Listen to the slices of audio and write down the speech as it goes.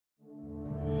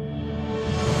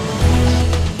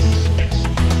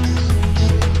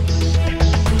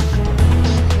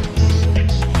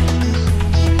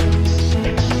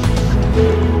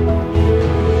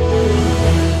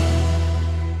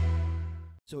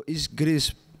So is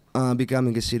Greece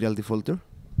becoming a serial defaulter?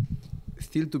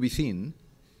 Still to be seen.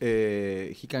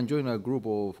 He can join a group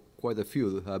of quite a few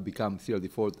that have become serial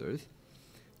defaulters,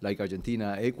 like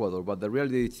Argentina, Ecuador, but the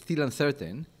reality is still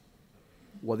uncertain.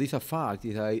 What is a fact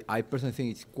is I personally think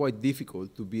it's quite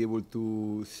difficult to be able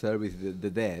to service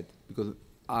the debt,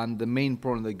 and the main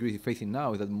problem that Greece is facing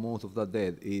now is that most of that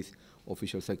debt is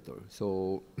official sector.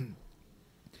 So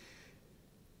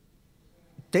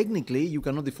technically, you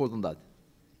cannot default on that.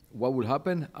 What will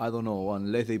happen? I don't know.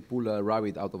 Unless they pull a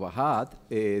rabbit out of a hat,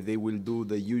 they will do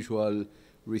the usual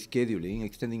rescheduling,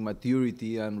 extending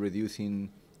maturity and reducing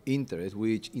interest,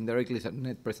 which indirectly is a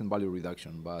net present value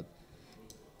reduction. But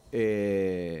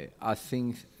as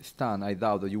things stand, I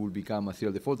doubt that you will become a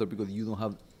serial defaulter because you don't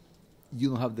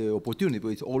have the opportunity. But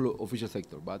it's all official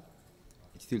sector, but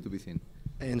it's still to be seen.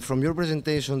 And from your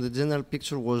presentation, the general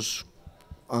picture was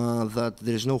that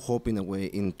there is no hope in a way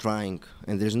in trying,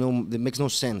 and it makes no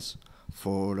sense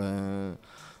for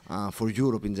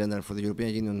Europe in general, for the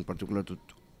European Union in particular,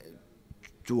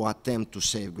 to attempt to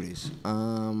save Greece.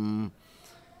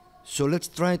 So let's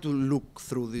try to look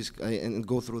through this and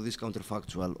go through this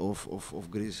counterfactual of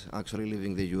Greece actually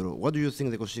leaving the euro. What do you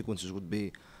think the consequences would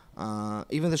be,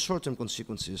 even the short-term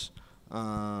consequences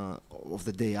of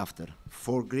the day after,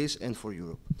 for Greece and for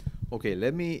Europe? Okay,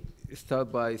 let me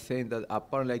start by saying that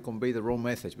apparently I conveyed the wrong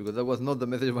message, because that was not the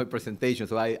message of my presentation,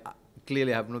 so I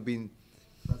clearly have not been...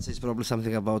 That says probably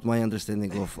something about my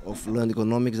understanding of learned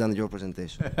economics than your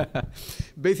presentation.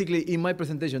 Basically, in my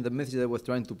presentation, the message I was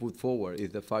trying to put forward is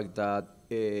the fact that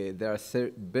there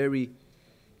are very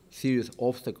serious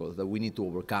obstacles that we need to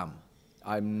overcome.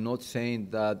 I'm not saying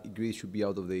that Greece should be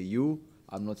out of the EU.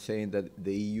 I'm not saying that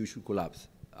the EU should collapse.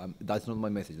 That's not my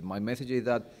message. My message is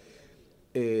that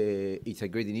it's a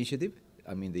great initiative,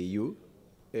 the EU,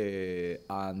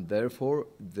 and therefore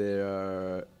there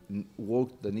are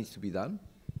work that needs to be done.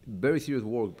 Very serious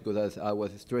work, because as I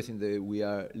was stressing, that we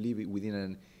are living within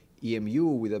an EMU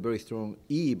with a very strong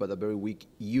E but a very weak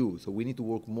U. So we need to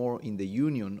work more in the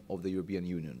union of the European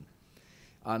Union.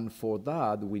 And for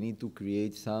that, we need to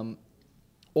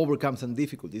overcome some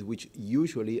difficulties, which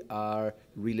usually are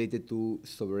related to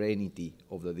sovereignty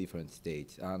of the different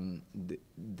states. And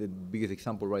the biggest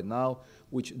example right now,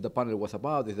 which the panel was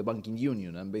about, is the banking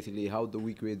union. And basically, how do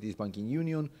we create this banking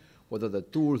union? What are the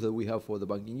tools that we have for the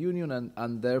banking union?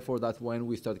 And therefore, that's when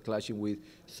we start clashing with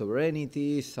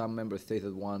sovereignty. Some member states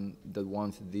that want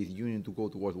this union to go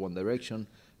towards one direction,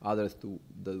 others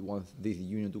that want this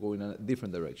union to go in a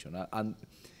different direction. And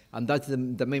that's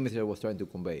the main message I was trying to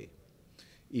convey.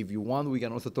 If you want, we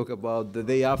can also talk about the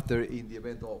day after in the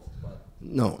event of.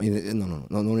 No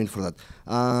need for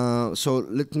that. So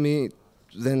let me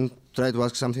then try to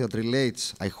ask something that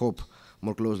relates, I hope,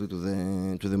 more closely to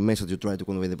the message you try to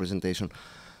convey in the presentation.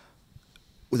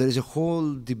 There is a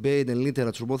whole debate and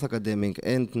literature, both academic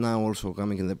and now also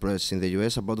coming in the press in the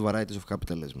US, about varieties of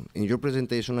capitalism. In your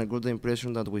presentation, I got the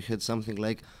impression that we had something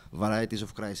like varieties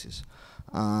of crisis.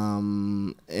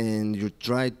 And you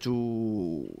tried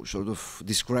to sort of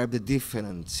describe the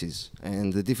differences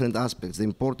and the different aspects, the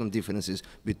important differences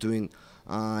between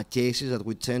cases that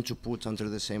we tend to put under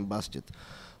the same basket.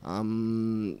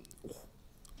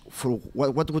 For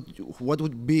what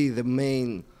would be the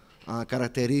main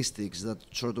characteristics that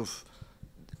sort of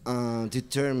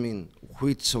determine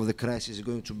which of the crises is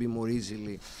going to be more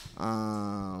easily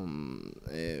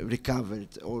recovered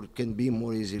or can be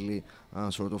more easily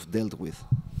sort of dealt with?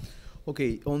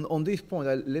 Okay, on this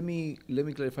point, let me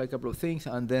clarify a couple of things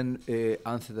and then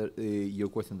answer your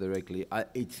question directly.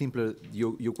 It's simpler.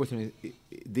 Your question is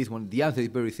this one. The answer is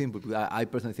very simple, because I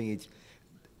personally think it's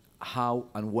how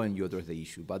and when you address the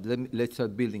issue. But let's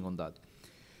start building on that.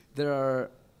 There are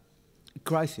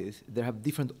crises that have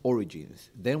different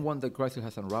origins. Then when the crisis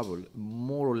has unraveled,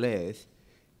 more or less,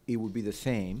 it will be the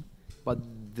same, but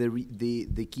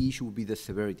the key issue will be the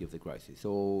severity of the crisis.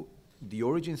 So the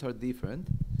origins are different.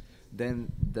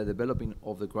 Then the developing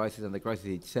of the crisis and the crisis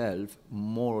itself,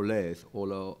 more or less,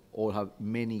 all have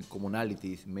many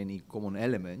commonalities, many common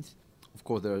elements. Of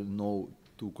course, there are no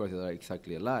two crises that are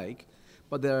exactly alike,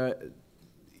 but there are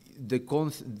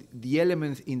the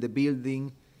elements in the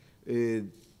building,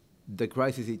 the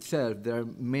crisis itself, there are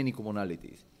many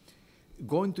commonalities.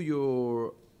 Going to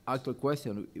your actual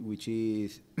question, which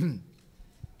is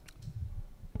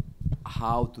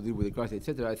how to deal with the crisis,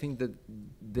 etc., I think that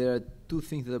there are two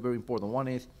things that are very important. One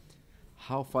is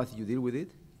how fast you deal with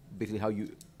it, basically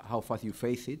how fast you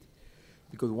face it,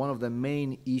 because one of the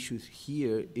main issues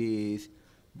here is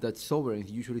that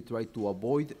sovereigns usually try to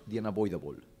avoid the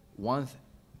unavoidable. Once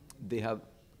they have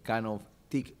kind of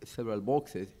ticked several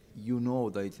boxes, you know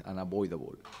that it's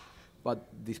unavoidable.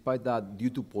 But despite that, due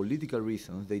to political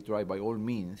reasons, they try by all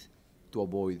means to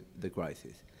avoid the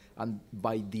crisis. And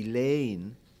by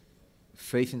delaying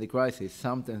facing the crisis,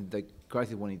 sometimes the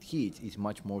crisis, when it hits, is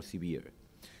much more severe.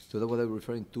 So that's what I'm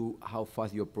referring to, how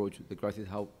fast you approach the crisis,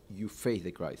 how you face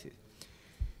the crisis.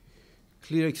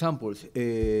 Clear examples,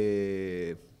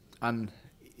 and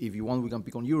if you want, we can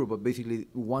pick on Europe, but basically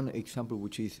one example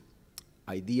which is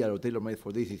ideal or tailor-made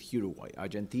for this is Uruguay.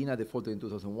 Argentina defaulted in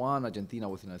 2001. Argentina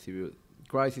was in a serious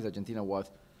crisis. Argentina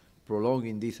was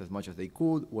prolonging this as much as they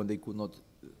could. When they could not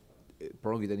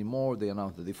prolong it anymore, they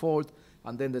announced the default.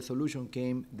 And then the solution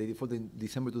came, they defaulted in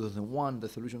December 2001. The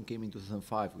solution came in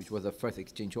 2005, which was the first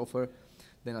exchange offer.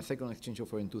 Then a second exchange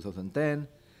offer in 2010.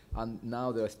 And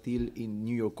now they are still in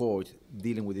New York courts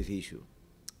dealing with this issue.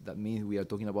 That means we are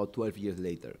talking about 12 years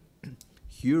later.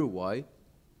 Uruguay,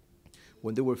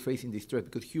 when they were facing this threat,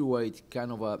 because Uruguay is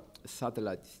kind of a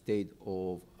satellite state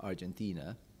of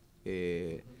Argentina.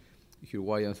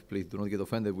 Uruguayans, please do not get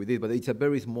offended with this, but it's a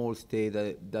very small state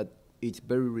that it's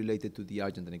very related to the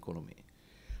Argentine economy.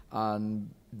 And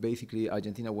basically,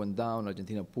 Argentina went down,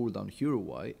 Argentina pulled down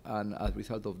Uruguay, and as a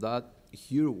result of that,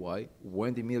 Uruguay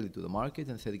went immediately to the market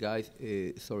and said, guys,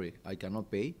 sorry, I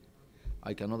cannot pay,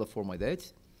 I cannot afford my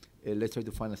debts, let's try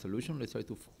to find a solution, let's try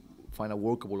to find a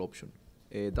workable option.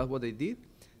 That's what they did,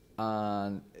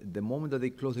 and the moment that they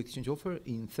closed the exchange offer,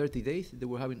 in 30 days, they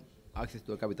were having access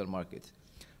to the capital markets.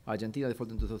 Argentina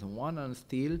defaulted in 2001, and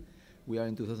still, we are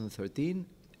in 2013,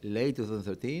 late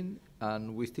 2013,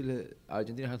 and we still,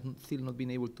 Argentina has still not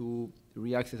been able to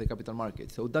re-access the capital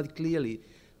market. So that clearly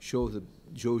shows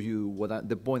you what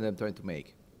the point that I'm trying to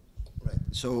make. Right.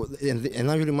 So, and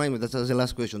now you remind me, that's the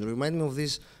last question, you remind me of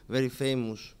this very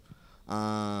famous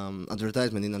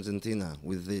advertisement in Argentina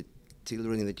with the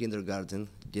children in the kindergarten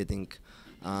getting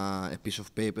a piece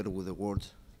of paper with the word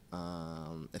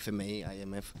FMA,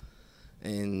 IMF,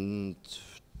 and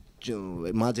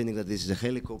imagining that this is a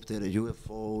helicopter, a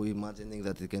UFO, imagining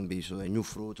that it can be a new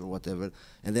fruit or whatever.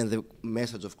 And then the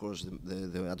message, of course,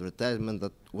 the advertisement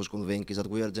that was conveying is that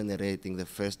we are generating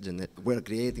the we are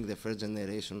creating the first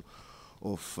generation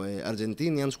of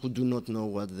Argentinians who do not know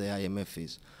what the IMF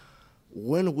is.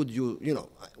 When would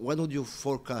when would you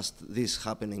forecast this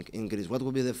happening in Greece? What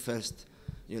would be the first,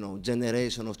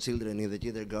 generation of children in the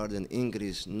kindergarten in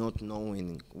Greece not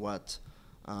knowing what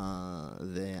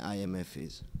the IMF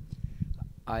is?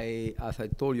 As I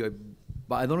told you,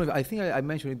 but I don't know if, I think I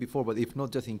mentioned it before, but if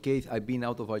not, just in case, I've been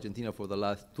out of Argentina for the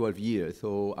last 12 years,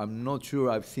 so I'm not sure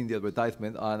I've seen the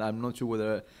advertisement, and I'm not sure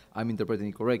whether I'm interpreting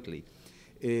it correctly.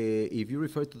 If you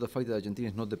refer to the fact that Argentina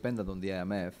is not dependent on the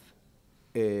IMF,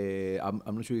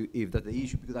 I'm not sure if that's the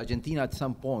issue, because Argentina at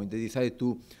some point, they decided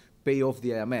to pay off the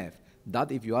IMF.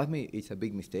 That, if you ask me, it's a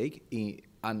big mistake,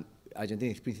 and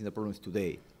Argentina is experiencing the problems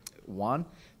today. One,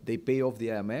 they pay off the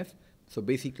IMF, so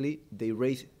basically they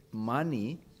raise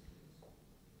money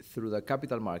through the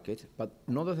capital markets, but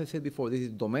not, as I said before, this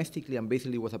is domestically, and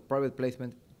basically was a private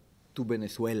placement to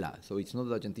Venezuela. So it's not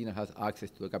that Argentina has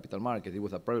access to the capital market, it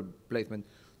was a private placement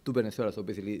to Venezuela. So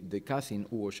basically the cousin,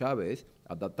 Hugo Chavez,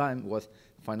 at that time was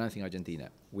financing Argentina.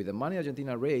 With the money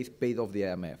Argentina raised, paid off the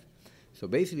IMF. So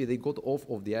basically they got off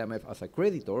of the IMF as a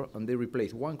creditor, and they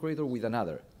replaced one creditor with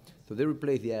another. So they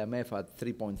replaced the IMF at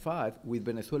 3.5 with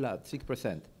Venezuela at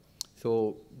 6%.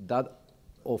 So that,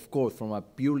 of course, from a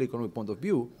purely economic point of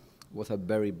view, was a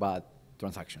very bad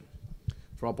transaction.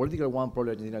 From a political one,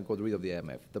 probably Argentina got rid of the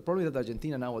IMF. The problem is that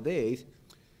Argentina nowadays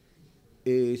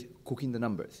is cooking the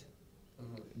numbers,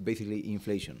 basically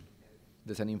inflation.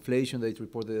 There's an inflation that is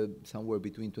reported somewhere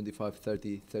between 25,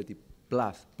 30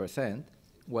 plus %,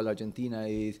 while Argentina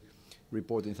is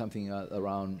reporting something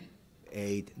around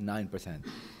 8, 9%.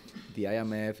 The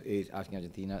IMF is asking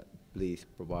Argentina, please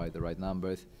provide the right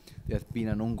numbers. There's been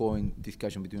an ongoing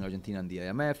discussion between Argentina and the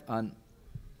IMF, and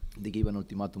they gave an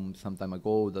ultimatum some time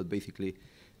ago that basically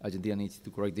Argentina needs to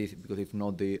correct this, because if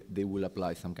not, they will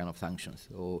apply some kind of sanctions.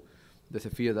 So there's a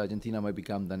fear that Argentina might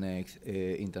become the next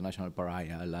international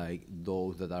pariah, like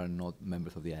those that are not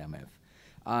members of the IMF.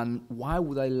 And why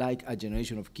would I like a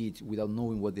generation of kids without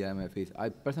knowing what the IMF is? I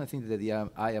personally think that the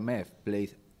IMF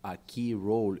plays a key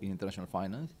role in international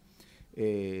finance.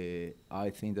 I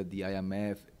think that the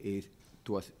IMF is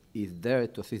there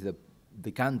to assist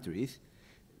the countries,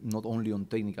 not only on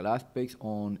technical aspects,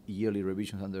 on yearly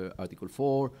revisions under Article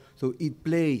 4. So it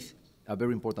plays a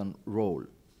very important role.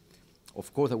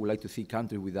 Of course, I would like to see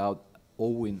countries without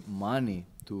owing money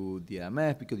to the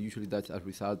IMF, because usually that's a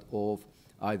result of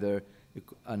either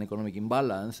an economic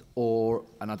imbalance or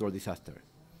a natural disaster.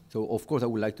 So of course I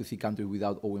would like to see countries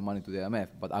without owing money to the IMF,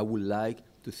 but I would like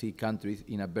to see countries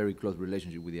in a very close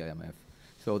relationship with the IMF.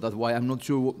 So that's why I'm not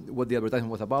sure what the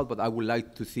advertisement was about, but I would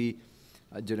like to see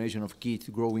a generation of kids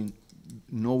growing,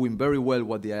 knowing very well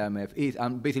what the IMF is,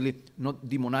 and basically not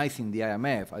demonizing the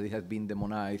IMF as it has been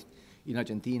demonized in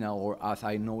Argentina, or as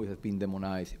I know it has been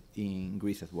demonized in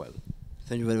Greece as well.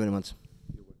 Thank you very, very much.